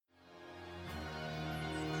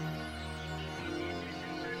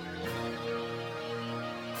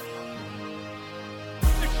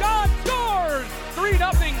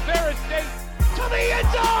the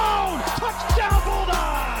end zone! Touchdown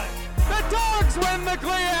Bulldogs! The Dogs win the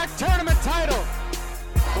GLIAC tournament title.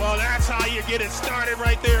 Well, that's how you get it started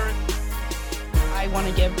right there. I want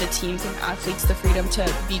to give the teams and athletes the freedom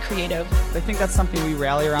to be creative. I think that's something we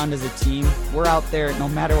rally around as a team. We're out there no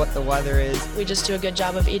matter what the weather is. We just do a good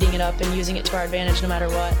job of eating it up and using it to our advantage no matter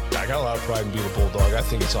what. I got a lot of pride in being a Bulldog. I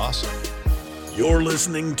think it's awesome. You're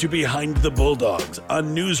listening to Behind the Bulldogs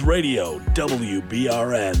on News Radio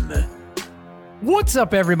WBRN. What's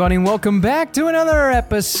up, everybody? Welcome back to another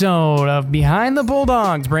episode of Behind the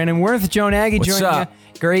Bulldogs. Brandon Worth, Joe Nagy joining you.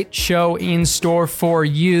 Great show in store for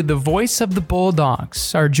you. The voice of the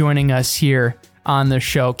Bulldogs are joining us here on the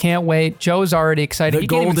show. Can't wait. Joe's already excited. The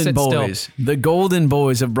Golden Boys. The Golden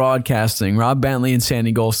Boys of broadcasting. Rob Bentley and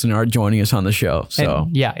Sandy Gholston are joining us on the show. So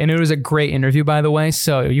and it was a great interview, by the way,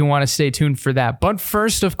 so you want to stay tuned for that. But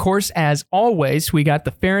first, of course, as always, we got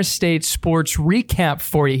the Ferris State Sports recap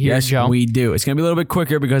for you here, Joe. Yes, we do. It's going to be a little bit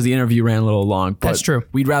quicker because the interview ran a little long. But that's true.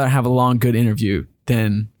 We'd rather have a long, good interview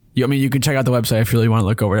than... I mean, you can check out the website if you really want to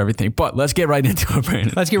look over everything. But let's get right into it,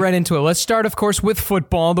 Brandon. Let's get right into it. Let's start, of course, with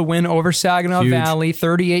football. The win over Saginaw Valley,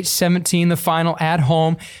 38-17, the final at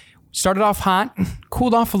home. Started off hot,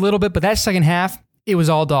 cooled off a little bit, but that second half, it was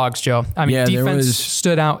all Dogs, Joe. I mean, defense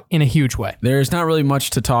stood out in a huge way. There's not really much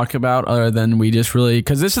to talk about other than we just really...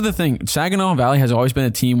 Because this is the thing. Saginaw Valley has always been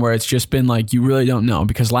a team where it's just been like, you really don't know.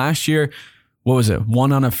 Because last year, what was it?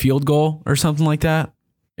 1 on a field goal or something like that?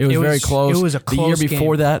 It was very close. It was a close The year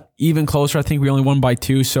before that, even closer. I think we only won by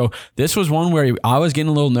 2. So this was one where I was getting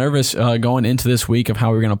a little nervous going into this week of how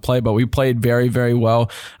we were going to play, but we played very, very well.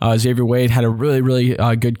 Xavier Wade had a really, really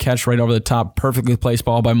good catch right over the top. Perfectly placed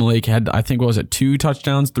ball by Malik. Had, I think, what was it, 3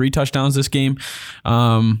 touchdowns this game.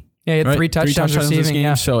 Yeah, he had 3 touchdowns receiving this game.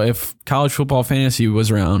 Yeah. So if college football fantasy was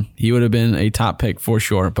around, he would have been a top pick for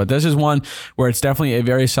sure. But this is one where it's definitely a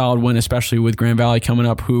very solid win, especially with Grand Valley coming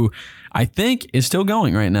up, who I think is still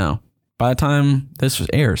going right now by the time this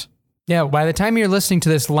airs. Yeah, by the time you're listening to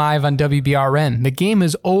this live on WBRN, the game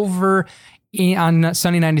is over on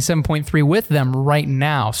Sunny 97.3 with them right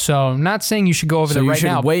now. So I'm not saying you should go over there right now. So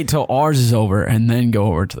you should wait till ours is over and then go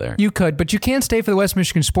over to there. You could, but you can stay for the West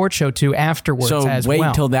Michigan Sports Show too afterwards as well. So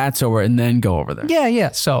wait till that's over and then go over there.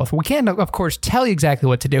 Yeah. So we can't, of course, tell you exactly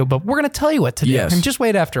what to do, but we're going to tell you what to do. And just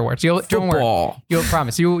wait afterwards. Don't worry. You'll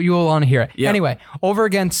promise. You will want to hear it. Yep. Anyway, over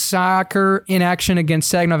against soccer in action against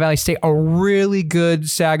Saginaw Valley State, a really good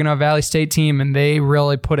Saginaw Valley State team, and they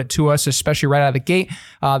really put it to us, especially right out of the gate.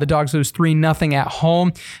 The Dogs lose 3-0 at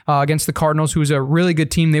home against the Cardinals, who's a really good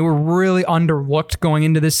team. They were really underlooked going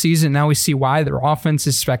into this season. Now we see why. Their offense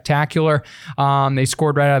is spectacular. They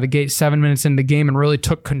scored right out of the gate 7 minutes into the game and really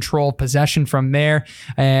took control of possession from there.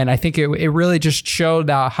 And I think it really just showed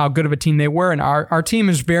how good of a team they were. And our team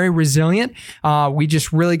is very resilient. We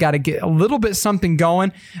just really got to get a little bit something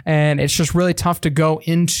going. And it's just really tough to go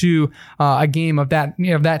into a game of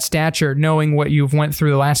that stature, knowing what you've went through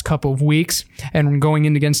the last couple of weeks and going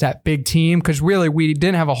in against that big team. Because really, we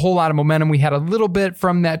didn't have a whole lot of momentum. We had a little bit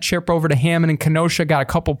from that chip over to Hammond and Kenosha, got a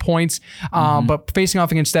couple points. But facing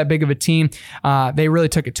off against that big of a team, they really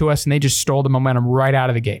took it to us, and they just stole the momentum right out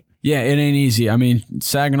of the gate. Yeah, it ain't easy. I mean,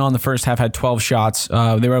 Saginaw in the first half had 12 shots.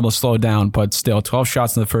 They were able to slow it down, but still, 12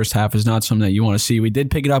 shots in the first half is not something that you want to see. We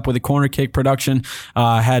did pick it up with a corner kick production,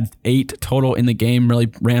 had 8 total in the game, really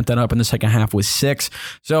ramped that up in the second half with 6.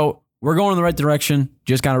 So we're going in the right direction.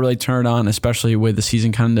 Just got to really turn it on, especially with the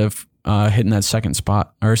season kind of hitting that second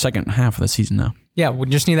half of the season now. Yeah, we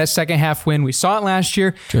just need that second half win. We saw it last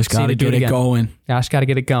year. Just got to get it going. Just got to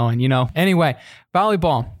get it going, Anyway,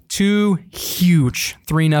 volleyball, 2 huge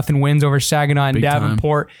 3-0 wins over Saginaw and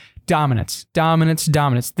Davenport. Dominance.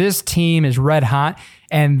 This team is red hot,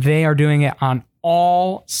 and they are doing it on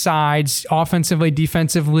all sides, offensively,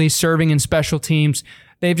 defensively, serving in special teams.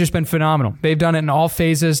 They've just been phenomenal. They've done it in all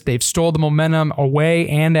phases. They've stole the momentum away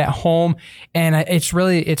and at home, and it's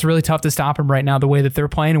really tough to stop them right now the way that they're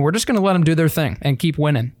playing, and we're just going to let them do their thing and keep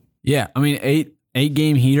winning. Yeah, I mean,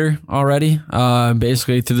 8-game heater already,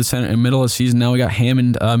 basically through the center and middle of the season. Now we got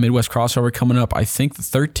Hammond Midwest crossover coming up, I think the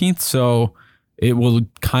 13th, so it will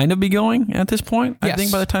kind of be going at this point, yes. I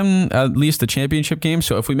think, by the time at least the championship game.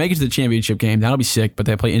 So if we make it to the championship game, that'll be sick, but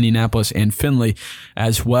they play Indianapolis and Findlay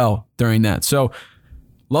as well during that. So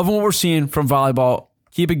loving what we're seeing from volleyball.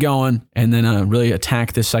 Keep it going, and then really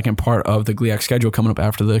attack this second part of the GLIAC schedule coming up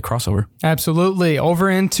after the crossover. Absolutely. Over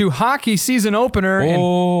into hockey season opener.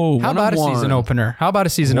 Oh, how about a season opener? Joe?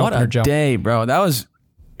 What a day, bro. That was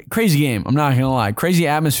crazy game. I'm not going to lie. Crazy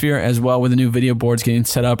atmosphere as well with the new video boards getting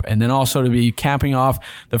set up. And then also to be capping off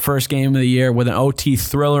the first game of the year with an OT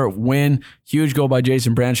thriller win. Huge goal by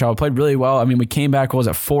Jason Branshaw. Played really well. I mean, we came back,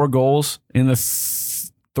 4 goals in the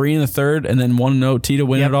 3 in the third, and then 1 OT to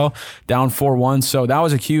win it all, down 4-1. So that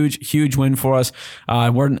was a huge win for us.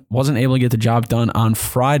 Wasn't able to get the job done on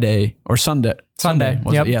Friday or Sunday. Sunday.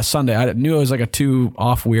 Yeah, Sunday. I knew it was like a 2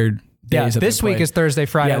 off weird days. This week is Thursday,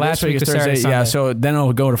 Friday. Last week is Thursday, Saturday, Sunday. So then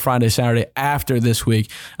it'll go to Friday, Saturday after this week.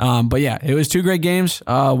 But yeah, it was 2 great games.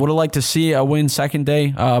 Would have liked to see a win second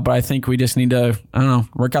day, but I think we just need to,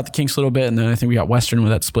 work out the kinks a little bit, and then I think we got Western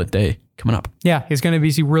with that split day coming up. Yeah, it's going to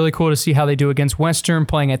be really cool to see how they do against Western,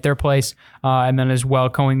 playing at their place, and then as well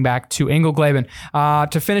going back to Engelglaben.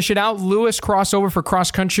 To finish it out, Lewis crossover for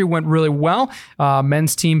cross country went really well.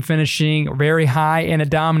 Men's team finishing very high in a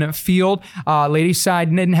dominant field. Ladies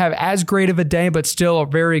side didn't have as great of a day, but still a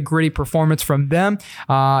very gritty performance from them,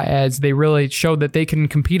 as they really showed that they can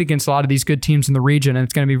compete against a lot of these good teams in the region, and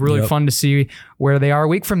it's going to be really fun to see where they are a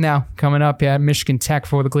week from now, coming up at Michigan Tech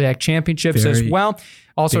for the GLIAC Championships as well.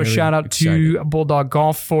 Also, shout out to Bulldog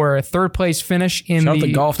Golf for a 3rd place finish in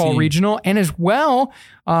the fall regional. And as well,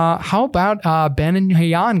 how about Ben and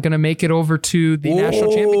Jan going to make it over to the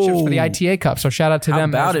national championships for the ITA Cup? So shout out to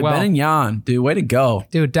them as well. Ben and Jan, dude, way to go.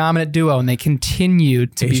 Dude, dominant duo, and they continue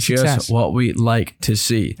to be success. Just what we like to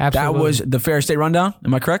see. Absolutely. That was the Ferris State Rundown.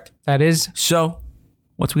 Am I correct? That is. So,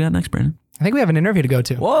 what's we got next, Brandon? I think we have an interview to go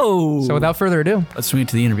to. Whoa. So without further ado, let's swing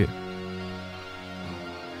to the interview.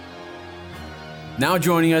 Now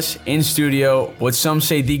joining us in studio, what some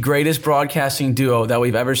say the greatest broadcasting duo that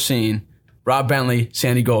we've ever seen, Rob Bentley,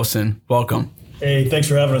 Sandy Gholston. Welcome. Hey, thanks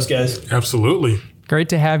for having us, guys. Absolutely. Great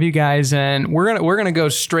to have you guys, and we're gonna go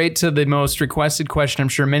straight to the most requested question. I'm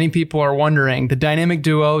sure many people are wondering: the dynamic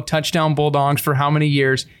duo, touchdown Bulldogs for how many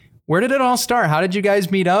years? Where did it all start? How did you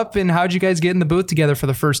guys meet up, and how did you guys get in the booth together for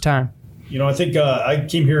the first time? I think I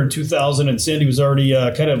came here in 2000, and Sandy was already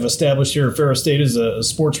kind of established here at Ferris State as a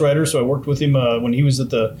sports writer, so I worked with him when he was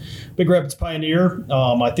at the Big Rapids Pioneer.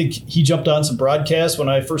 I think he jumped on some broadcasts when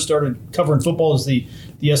I first started covering football as the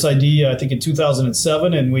SID, I think in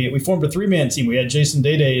 2007, and we formed a 3-man team. We had Jason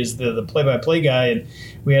Day as the play-by-play guy, and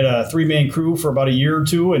we had a 3-man crew for about a year or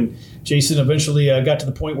two, and Jason eventually got to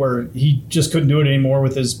the point where he just couldn't do it anymore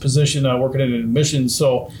with his position working in admissions,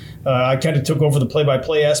 so I kind of took over the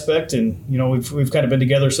play-by-play aspect, and we've kind of been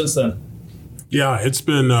together since then. Yeah, it's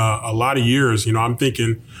been a lot of years. I'm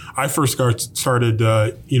thinking I first started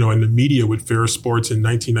in the media with Ferris Sports in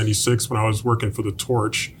 1996 when I was working for the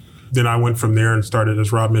Torch. Then I went from there and started,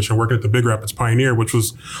 as Rob mentioned, working at the Big Rapids Pioneer, which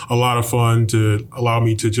was a lot of fun to allow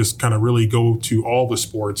me to just kind of really go to all the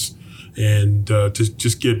sports and to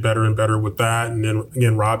just get better and better with that. And then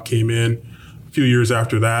again, Rob came in a few years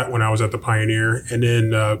after that when I was at the Pioneer, and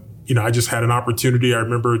then I just had an opportunity, I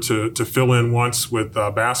remember, to fill in once with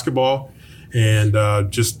basketball. And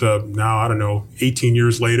now, I don't know, 18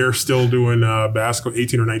 years later, still doing basketball,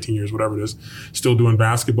 18 or 19 years, whatever it is, still doing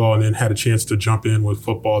basketball, and then had a chance to jump in with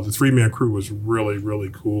football. The 3-man crew was really, really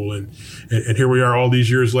cool. And here we are all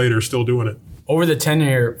these years later, still doing it. Over the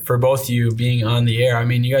tenure for both of you being on the air, I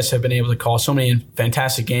mean, you guys have been able to call so many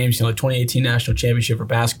fantastic games, the 2018 National Championship for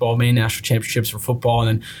basketball, main National Championships for football,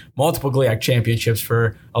 and then multiple GLIAC championships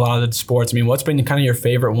for a lot of the sports. I mean, what's been kind of your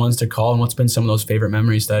favorite ones to call, and what's been some of those favorite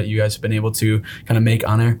memories that you guys have been able to kind of make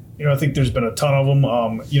on air? I think there's been a ton of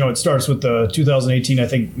them. It starts with the 2018, I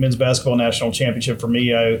think, men's basketball national championship for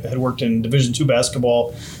me. I had worked in Division II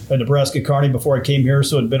basketball at Nebraska Kearney before I came here,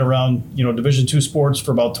 so I'd been around, Division II sports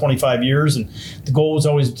for about 25 years, and the goal was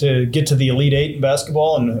always to get to the Elite Eight in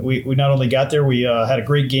basketball, and we not only got there, we had a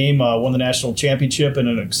great game, won the national championship in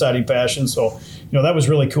an exciting fashion, so that was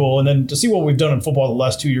really cool. And then to see what we've done in football the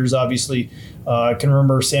last 2 years, obviously, I can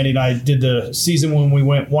remember Sandy and I did the season when we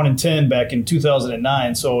went 1-10 back in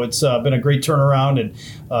 2009. So it's been a great turnaround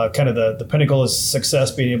and kind of the pinnacle of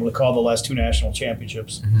success being able to call the last 2 national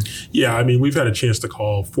championships. Mm-hmm. Yeah, I mean, we've had a chance to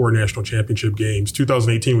call 4 national championship games.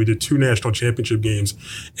 2018, we did 2 national championship games.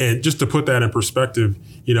 And just to put that in perspective,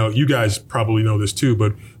 you guys probably know this too,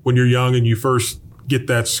 but when you're young and you first get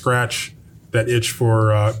that scratch, that itch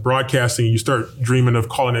for broadcasting, you start dreaming of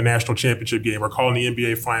calling a national championship game or calling the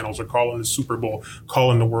NBA finals or calling the Super Bowl,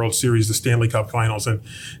 calling the World Series, the Stanley Cup finals. And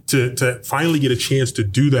to finally get a chance to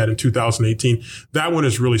do that in 2018, that one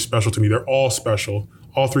is really special to me. They're all special.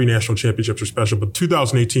 All 3 national championships are special, but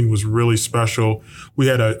 2018 was really special. We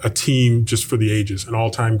had a team just for the ages, an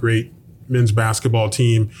all-time great men's basketball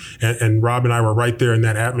team. And Rob and I were right there in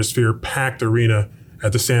that atmosphere, packed arena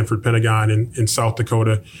at the Sanford Pentagon in South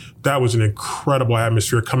Dakota. That was an incredible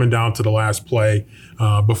atmosphere coming down to the last play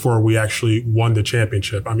before we actually won the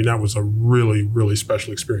championship. I mean, that was a really, really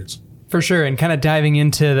special experience. For sure, and kind of diving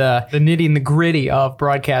into the nitty and the gritty of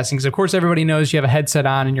broadcasting, because of course everybody knows you have a headset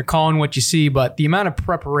on and you're calling what you see, but the amount of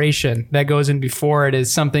preparation that goes in before it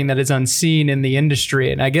is something that is unseen in the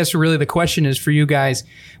industry. And I guess really the question is for you guys,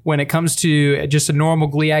 when it comes to just a normal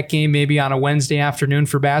GLIAC game, maybe on a Wednesday afternoon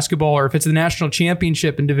for basketball, or if it's the national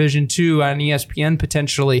championship in Division II on ESPN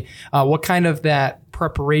potentially, what kind of that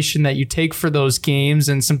preparation that you take for those games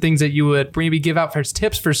and some things that you would maybe give out as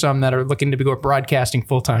tips for some that are looking to go broadcasting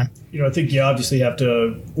full time? I think you obviously have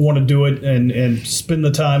to want to do it and spend the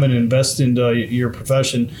time and invest into your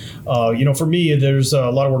profession. For me, there's a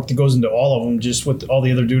lot of work that goes into all of them, just with all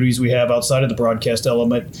the other duties we have outside of the broadcast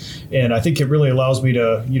element. And I think it really allows me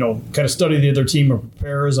to, kind of study the other team and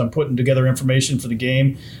prepare as I'm putting together information for the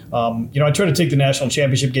game. I try to take the national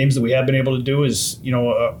championship games that we have been able to do as,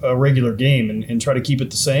 a regular game and try to keep it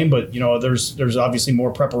the same. But, there's obviously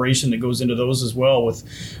more preparation that goes into those as well, with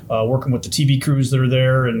working with the TV crews that are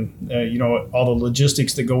there and, all the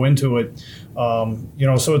logistics that go into it.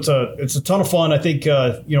 So it's a ton of fun. I think,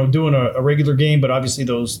 doing a regular game, but obviously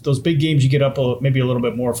those big games, you get up maybe a little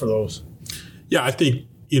bit more for those. Yeah, I think,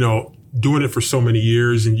 doing it for so many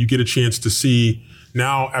years, and you get a chance to see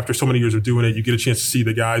now, after so many years of doing it, you get a chance to see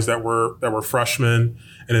the guys that were freshmen,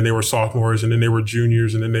 and then they were sophomores, and then they were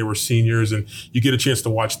juniors, and then they were seniors, and you get a chance to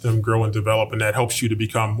watch them grow and develop, and that helps you to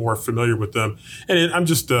become more familiar with them. And I'm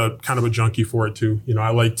just kind of a junkie for it too.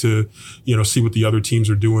 I like to, see what the other teams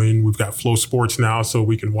are doing. We've got Flow Sports now, so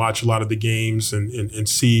we can watch a lot of the games and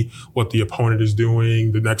see what the opponent is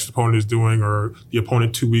doing, the next opponent is doing, or the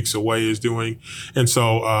opponent 2 weeks away is doing. And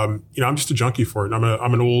so, I'm just a junkie for it.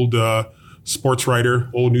 I'm an old sports writer,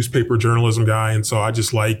 old newspaper journalism guy. And so I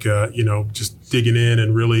just like, just digging in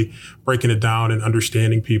and really breaking it down and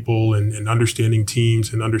understanding people and understanding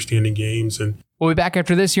teams and understanding games. And we'll be back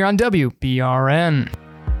after this here on WBRN.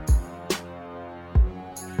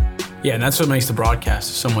 Yeah, and that's what makes the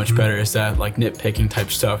broadcast so much better, is that like nitpicking type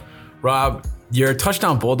stuff. Rob, your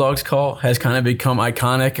touchdown Bulldogs call has kind of become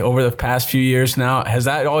iconic over the past few years now. Has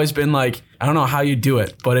that always been like, I don't know how you do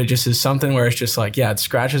it, but it just is something where it's just like, yeah, it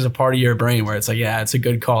scratches a part of your brain where it's like, yeah, it's a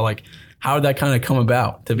good call. Like, how did that kind of come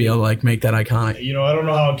about to be able to like make that iconic? I don't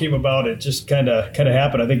know how it came about. It just kind of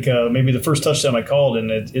happened. I think maybe the first touchdown I called, and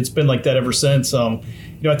it's been like that ever since. I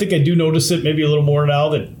think I do notice it maybe a little more now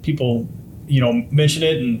that people mention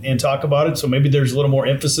it and talk about it. So maybe there's a little more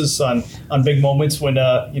emphasis on big moments when,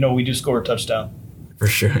 we do score a touchdown. For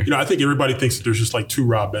sure. I think everybody thinks that there's just like two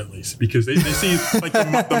Rob Bentleys, because they see like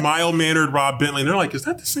the mild-mannered Rob Bentley, and they're like, is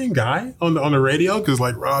that the same guy on the radio? Because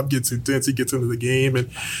like Rob gets intense, he gets into the game, and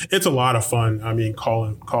it's a lot of fun. I mean,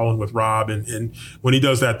 calling with Rob, and when he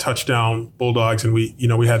does that touchdown Bulldogs, and we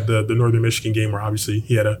had the Northern Michigan game where obviously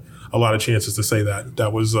he had a lot of chances to say that.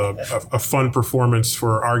 That was a fun performance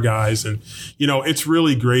for our guys, and it's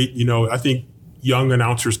really great. I think young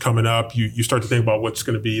announcers coming up, you start to think about what's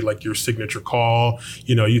going to be like your signature call.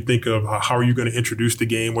 You think of how are you going to introduce the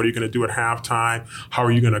game? What are you going to do at halftime? How are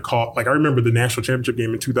you going to call? Like I remember the national championship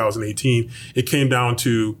game in 2018. It came down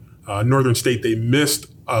to Northern State. They missed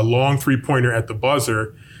a long 3-pointer at the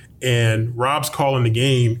buzzer, and Rob's calling the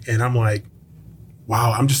game, and I'm like,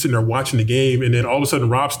 wow, I'm just sitting there watching the game, and then all of a sudden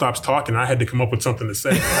Rob stops talking. I had to come up with something to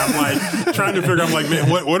say. And I'm like trying to figure. I'm like, man,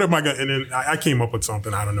 what am I going? And then I came up with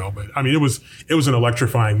something. I don't know, but I mean, it was an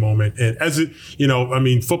electrifying moment. And as it,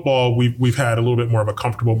 football, we've had a little bit more of a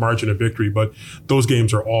comfortable margin of victory, but those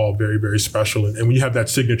games are all very, very special. And when you have that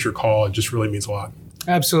signature call, it just really means a lot.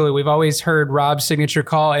 Absolutely. We've always heard Rob's signature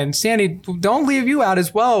call. And Sandy, don't leave you out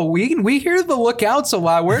as well. We hear the lookouts a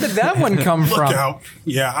lot. Where did that one come from? Lookout.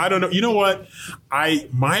 Yeah, I don't know. You know what?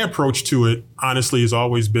 My approach to it, honestly, has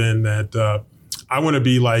always been that I want to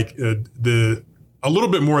be like a little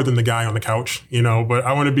bit more than the guy on the couch, but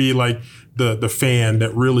I want to be like the fan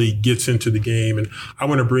that really gets into the game. And I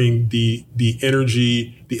want to bring the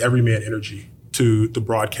energy, the everyman energy to the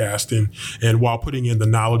broadcast, and while putting in the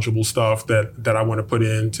knowledgeable stuff that I want to put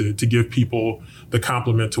in to give people the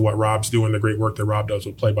compliment to what Rob's doing, the great work that Rob does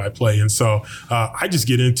with play-by-play. And so I just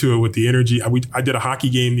get into it with the energy. I did a hockey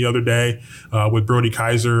game the other day with Brody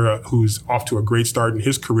Kaiser, who's off to a great start in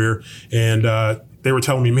his career. And they were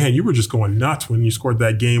telling me, man, you were just going nuts when you scored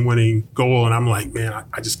that game-winning goal. And I'm like, man,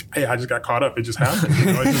 I just got caught up. It just happened.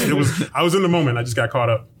 I was in the moment. I just got caught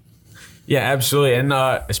up. Yeah, absolutely. And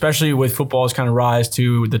especially with football's kind of rise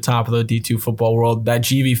to the top of the D2 football world, that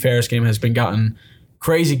GV Ferris game has been gotten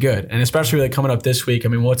crazy good. And especially really coming up this week, I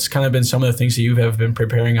mean, what's kind of been some of the things that you have been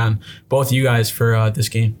preparing on, both of you guys, for this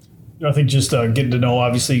game? I think just getting to know,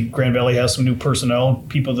 obviously, Grand Valley has some new personnel,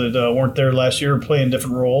 people that weren't there last year playing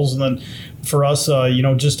different roles. And then for us,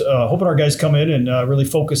 just hoping our guys come in and really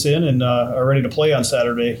focus in and are ready to play on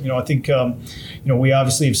Saturday. I think, we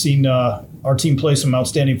obviously have seen our team play some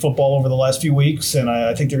outstanding football over the last few weeks, and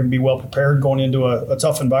I think they're going to be well prepared going into a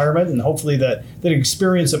tough environment. And hopefully that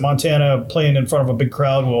experience at Montana playing in front of a big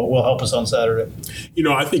crowd will help us on Saturday.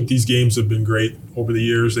 I think these games have been great over the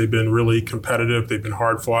years. They've been really competitive. They've been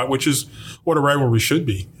hard fought, which is what a rivalry should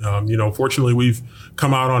be. Fortunately, we've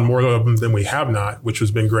come out on more of them than we have not, which has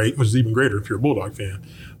been great, which is even greater if you're a Bulldog fan.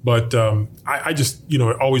 But I just,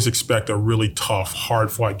 always expect a really tough,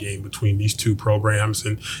 hard-fought game between these two programs.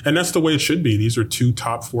 And that's the way it should be. These are two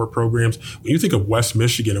top 4 programs. When you think of West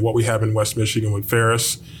Michigan and what we have in West Michigan with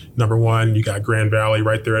Ferris, number 1, you got Grand Valley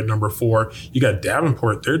right there at number 4. You got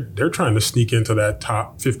Davenport. They're trying to sneak into that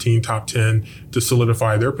top 15, top 10 to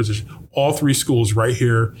solidify their position. All 3 schools right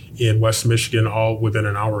here in West Michigan, all within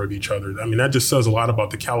an hour of each other. I mean, that just says a lot about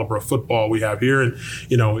the caliber of football we have here. And,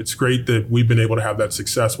 it's great that we've been able to have that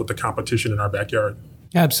success with the competition in our backyard.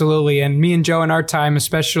 Absolutely. And me and Joe in our time,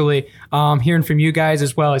 especially hearing from you guys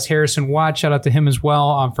as well as Harrison Watt, shout out to him as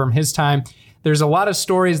well from his time. There's a lot of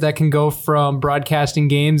stories that can go from broadcasting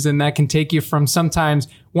games, and that can take you from sometimes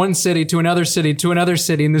one city to another city to another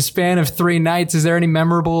city in the span of 3 nights. Is there any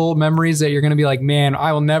memorable memories that you're going to be like, man,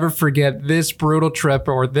 I will never forget this brutal trip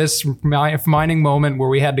or this mining moment where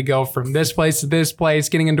we had to go from this place to this place,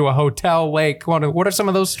 getting into a hotel, lake? What are some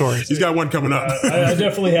of those stories? He's got one coming up. I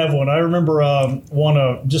definitely have one. I remember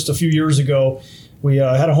one just a few years ago. We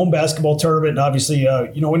had a home basketball tournament, and obviously,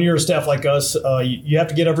 when you're a staff like us, you have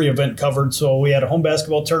to get every event covered. So we had a home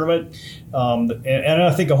basketball tournament, and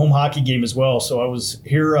I think a home hockey game as well. So I was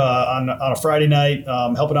here on a Friday night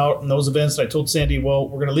helping out in those events. And I told Sandy, well,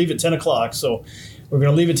 we're going to leave at 10 o'clock. So we're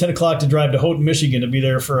going to leave at 10 o'clock to drive to Houghton, Michigan to be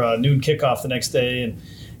there for a noon kickoff the next day. And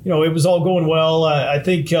it was all going well. I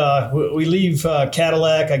think we leave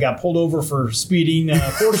Cadillac. I got pulled over for speeding.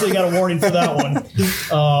 Fortunately, got a warning for that one.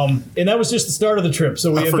 And that was just the start of the trip.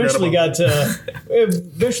 So we eventually got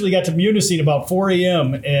to Munising about 4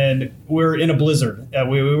 a.m. and we're in a blizzard.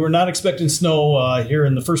 We were not expecting snow here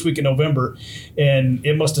in the first week of November, and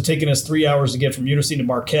it must have taken us 3 hours to get from Munising to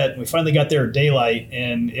Marquette. We finally got there at daylight,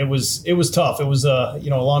 and it was tough. It was a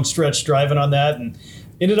long stretch driving on that, and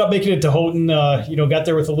ended up making it to Houghton, got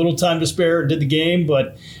there with a little time to spare and did the game.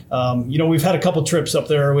 But, we've had a couple trips up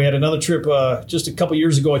there. We had another trip just a couple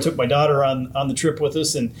years ago. I took my daughter on the trip with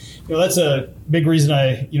us. And, that's a big reason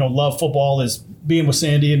I, love football is being with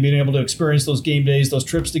Sandy and being able to experience those game days, those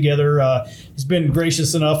trips together. He's been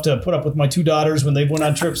gracious enough to put up with my 2 daughters when they went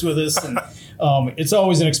on trips with us. And it's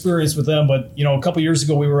always an experience with them. But, a couple years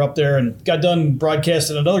ago we were up there and got done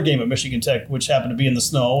broadcasting another game at Michigan Tech, which happened to be in the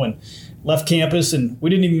snow. And left campus, and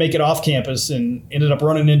we didn't even make it off campus and ended up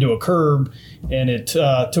running into a curb, and it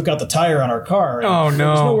took out the tire on our car. And oh, no. There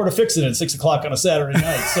was nowhere to fix it at 6 o'clock on a Saturday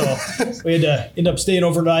night. So we had to end up staying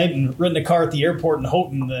overnight and renting a car at the airport in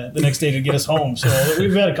Houghton the next day to get us home. So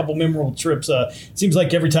we've had a couple memorable trips. It seems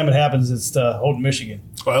like every time it happens, it's to Houghton, Michigan.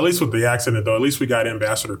 Well, at least with the accident, though, at least we got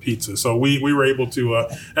Ambassador Pizza. So we were able to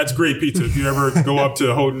that's great pizza. If you ever go up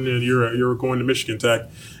to Houghton and you're going to Michigan Tech,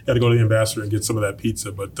 you got to go to the Ambassador and get some of that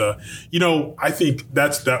pizza. But, I think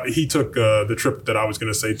that he took the trip that I was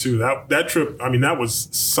going to say, too. That trip, that was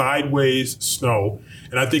sideways snow.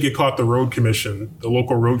 And I think it caught the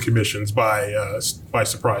local road commissions by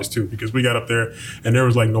surprise, too, because we got up there and there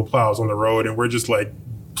was no plows on the road, and we're just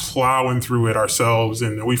plowing through it ourselves.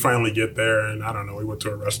 And we finally get there, and I don't know, we went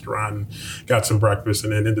to a restaurant and got some breakfast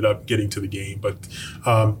and then ended up getting to the game. But,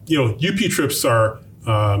 UP trips are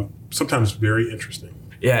sometimes very interesting.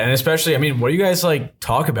 Yeah, and especially, what do you guys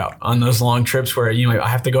talk about on those long trips where I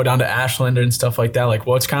have to go down to Ashland and stuff like that?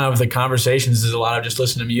 What's kind of the conversations? Is it a lot of just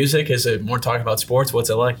listening to music? Is it more talking about sports?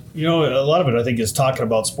 What's it like? A lot of it I think is talking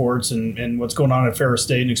about sports and what's going on at Ferris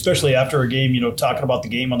State, and especially after a game, talking about the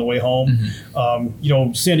game on the way home.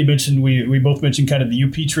 Mm-hmm. Sandy mentioned, we both mentioned kind of the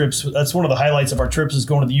UP trips. That's one of the highlights of our trips is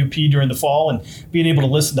going to the UP during the fall and being able to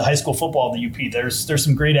listen to high school football at the UP. There's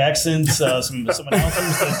some great accents, some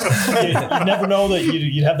announcers that you never know that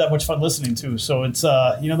you'd have that much fun listening to. So it's,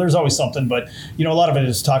 there's always something, but, a lot of it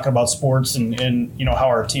is talking about sports and how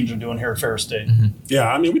our teams are doing here at Ferris State. Mm-hmm.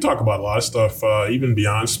 Yeah, we talk about a lot of stuff, even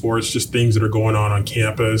beyond sports, just things that are going on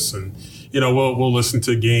campus and, we'll listen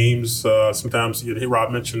to games. Sometimes,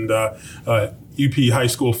 Rob mentioned UP high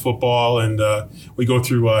school football, and we go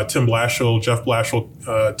through Jeff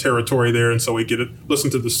Blashill territory there, and so we listen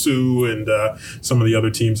to the Sioux and some of the other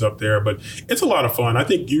teams up there. But it's a lot of fun. I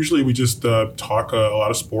think usually we just talk a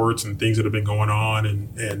lot of sports and things that have been going on,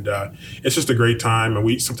 and it's just a great time. And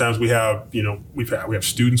we have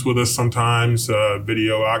students with us sometimes,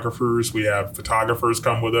 videographers. We have photographers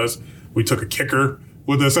come with us. We took a kicker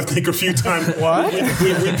with us, I think, a few times. What?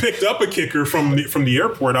 We picked up a kicker from the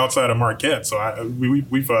airport outside of Marquette. So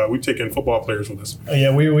we've taken football players with us. We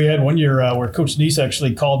had one year where Coach Neese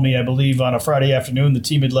actually called me, I believe, on a Friday afternoon. The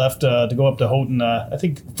team had left to go up to Houghton, I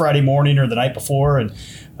think Friday morning or the night before, and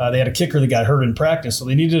they had a kicker that got hurt in practice, so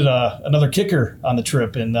they needed another kicker on the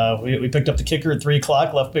trip. And we picked up the kicker at 3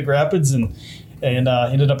 o'clock, left Big Rapids, and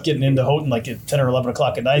ended up getting into Houghton like at 10 or 11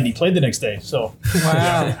 o'clock at night, and he played the next day. So,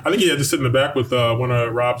 wow. I think he had to sit in the back with one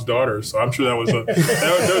of Rob's daughters. So I'm sure that was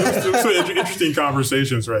some interesting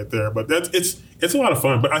conversations right there. But it's a lot of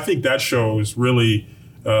fun. But I think that shows really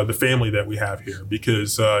the family that we have here,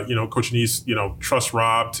 because Coach Neese trusts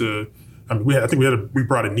Rob to. I mean, we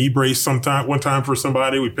brought a knee brace one time for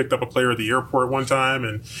somebody. We picked up a player at the airport one time,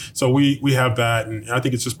 and so we have that. And I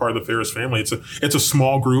think it's just part of the Ferris family. It's a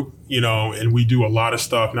small group, and we do a lot of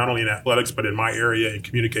stuff, not only in athletics but in my area in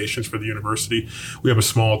communications for the university. We have a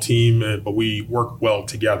small team, but we work well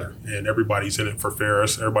together, and everybody's in it for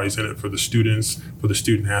Ferris. Everybody's in it for the students, for the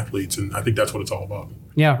student athletes, and I think that's what it's all about.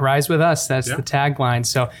 Yeah, rise with us. That's the tagline.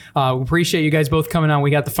 So we appreciate you guys both coming on.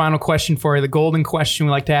 We got the final question for you, the golden question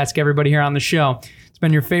we like to ask everybody here on the show. It's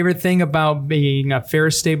been your favorite thing about being a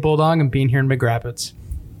Ferris State Bulldog and being here in Big Rapids?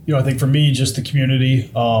 I think for me, just the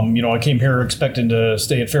community. I came here expecting to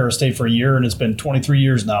stay at Ferris State for a year, and it's been 23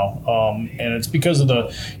 years now. And it's because of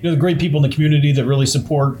the great people in the community that really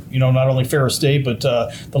support, not only Ferris State, but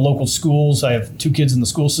the local schools. I have 2 kids in the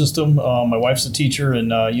school system. My wife's a teacher,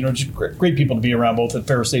 and, just great people to be around both at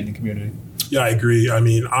Ferris State and the community. Yeah, I agree. I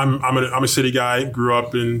mean, I'm a city guy, grew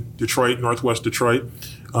up in Detroit, Northwest Detroit,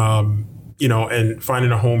 and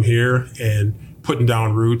finding a home here and putting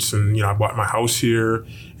down roots, and I bought my house here,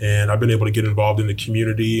 and I've been able to get involved in the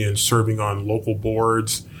community and serving on local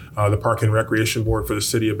boards, the Park and Recreation Board for the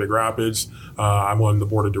city of Big Rapids. I'm on the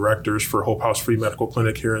board of directors for Hope House Free Medical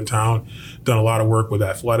Clinic here in town. Done a lot of work with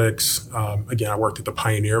athletics. Again, I worked at the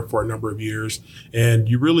Pioneer for a number of years, and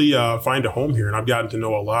you really find a home here. And I've gotten to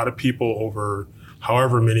know a lot of people over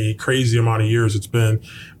however many crazy amount of years it's been,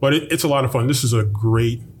 but it's a lot of fun. This is a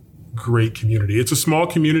great community. It's a small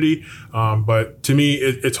community, but to me,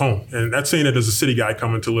 it's home. And that's saying it as a city guy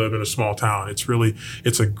coming to live in a small town.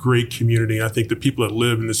 It's a great community. And I think the people that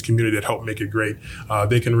live in this community that help make it great,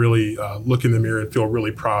 they can really look in the mirror and feel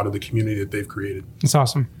really proud of the community that they've created. That's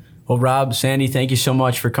awesome. Well, Rob, Sandy, thank you so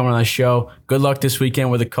much for coming on the show. Good luck this weekend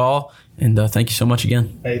with the call, and thank you so much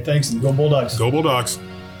again. Hey, thanks, and go Bulldogs. Go Bulldogs.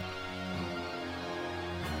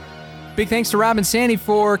 Big thanks to Rob and Sandy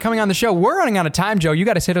for coming on the show. We're running out of time, Joe. You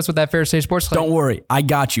got to hit us with that Ferris State Sports. Don't worry. I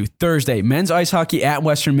got you. Thursday, men's ice hockey at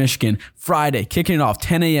Western Michigan. Friday, kicking it off,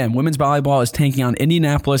 10 a.m. Women's volleyball is taking on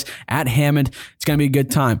Indianapolis at Hammond. It's going to be a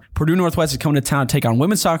good time. Purdue Northwest is coming to town to take on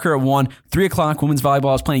women's soccer at 1. 3 o'clock, women's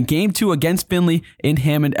volleyball is playing game 2 against Findlay in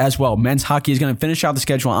Hammond as well. Men's hockey is going to finish out the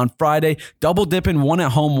schedule on Friday. Double dipping, 1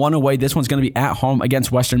 at home, 1 away. This one's going to be at home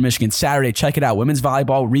against Western Michigan. Saturday, check it out. Women's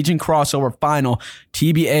volleyball region crossover final.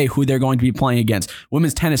 TBA, who they're going to be playing against.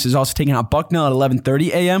 Women's tennis is also taking out Bucknell at 11:30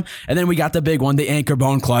 a.m. And then we got the big one, the Anchor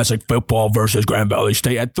Bone Classic football versus Grand Valley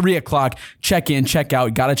State at 3 o'clock. Check in, check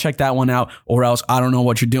out. Got to check that one out, or else I don't know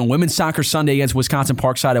what you're doing. Women's soccer Sunday against Wisconsin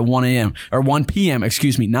Parkside at 1 a.m. or 1 p.m.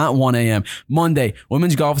 Not 1 a.m. Monday,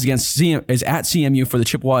 women's golf is at CMU for the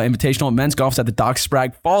Chippewa Invitational. Men's golf is at the Doc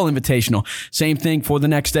Sprague Fall Invitational. Same thing for the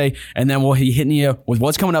next day, and then we'll be hitting you with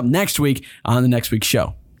what's coming up next week on the next week's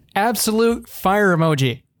show. Absolute fire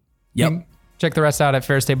emoji. Yep. Check the rest out at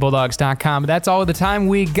ferrisstatebulldogs.com. That's all the time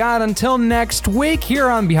we got until next week here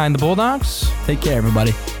on Behind the Bulldogs. Take care,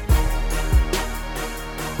 everybody.